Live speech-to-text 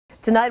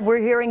Tonight, we're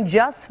hearing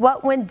just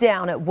what went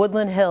down at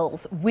Woodland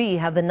Hills. We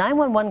have the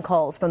 911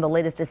 calls from the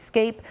latest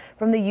escape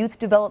from the Youth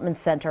Development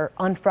Center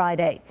on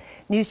Friday.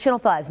 News Channel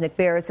 5's Nick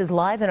Barris is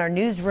live in our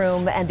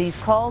newsroom, and these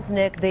calls,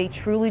 Nick, they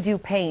truly do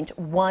paint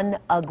one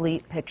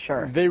ugly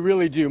picture. They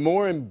really do.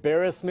 More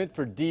embarrassment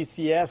for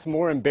DCS,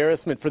 more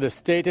embarrassment for the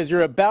state. As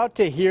you're about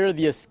to hear,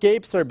 the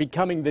escapes are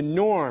becoming the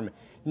norm,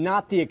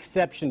 not the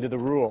exception to the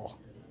rule.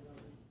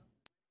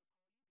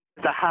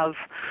 I have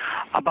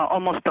about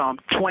almost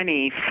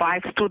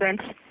 25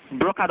 students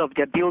broke out of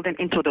their building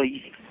into the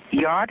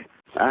yard.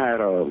 I had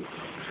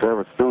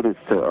several students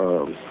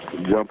to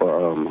jump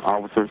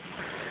officers,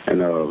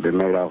 and they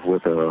made off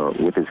with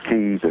his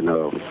keys, and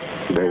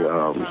they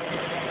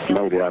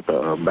made it out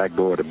the back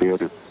door of the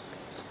building.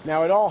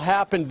 Now, it all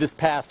happened this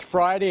past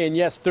Friday, and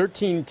yes,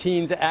 13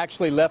 teens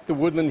actually left the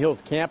Woodland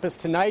Hills campus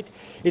tonight.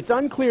 It's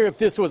unclear if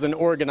this was an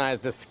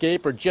organized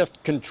escape or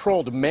just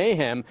controlled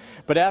mayhem,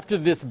 but after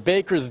this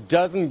baker's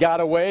dozen got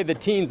away, the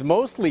teens,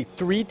 mostly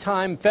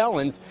three-time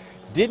felons,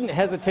 didn't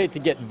hesitate to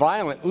get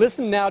violent.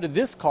 Listen now to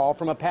this call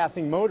from a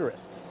passing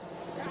motorist.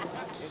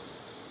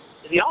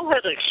 Y'all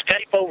had to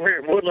escape over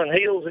here at Woodland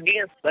Hills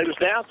again. They was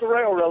down at the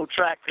railroad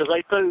track because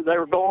they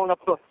were going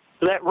up to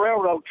that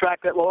railroad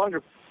track, that little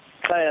underpass.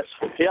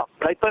 Yep,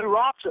 they threw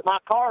rocks at my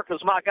car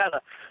because I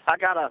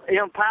got a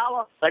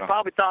Impala. They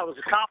probably thought it was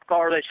a cop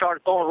car. They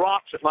started throwing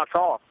rocks at my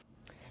car.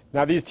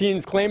 Now, these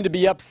teens claim to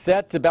be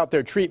upset about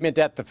their treatment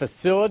at the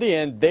facility,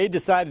 and they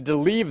decided to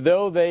leave,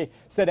 though they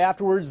said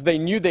afterwards they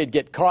knew they'd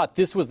get caught.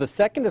 This was the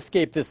second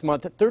escape this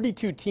month.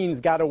 32 teens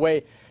got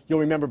away,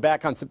 you'll remember,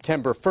 back on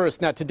September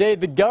 1st. Now, today,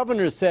 the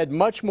governor said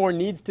much more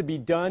needs to be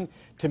done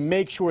to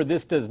make sure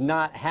this does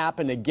not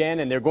happen again,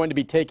 and they're going to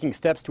be taking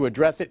steps to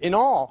address it. In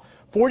all,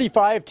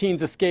 45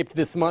 teens escaped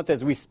this month.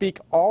 As we speak,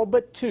 all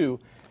but 2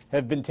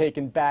 have been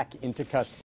taken back into custody.